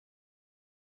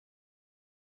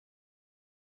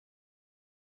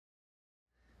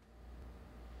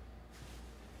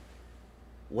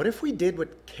What if we did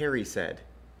what Carrie said?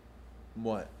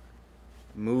 What?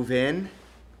 Move in?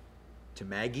 To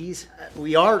Maggie's?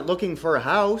 We are looking for a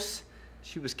house.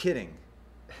 She was kidding.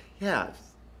 Yeah.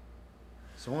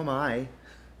 So am I.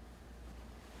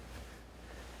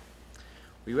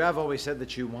 You have always said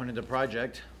that you wanted a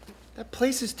project. That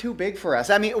place is too big for us.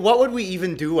 I mean, what would we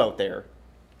even do out there?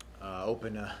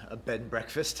 Open a bed and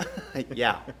breakfast.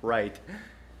 Yeah, right.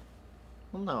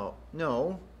 Well,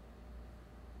 no.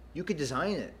 You could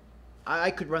design it.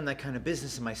 I could run that kind of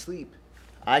business in my sleep.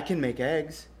 I can make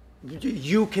eggs.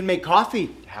 You can make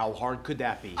coffee. How hard could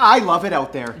that be? I love it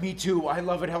out there. Me too. I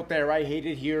love it out there. I hate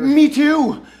it here. Me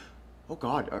too. Oh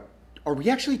God, are we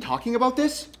actually talking about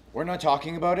this? We're not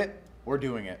talking about it. We're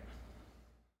doing it.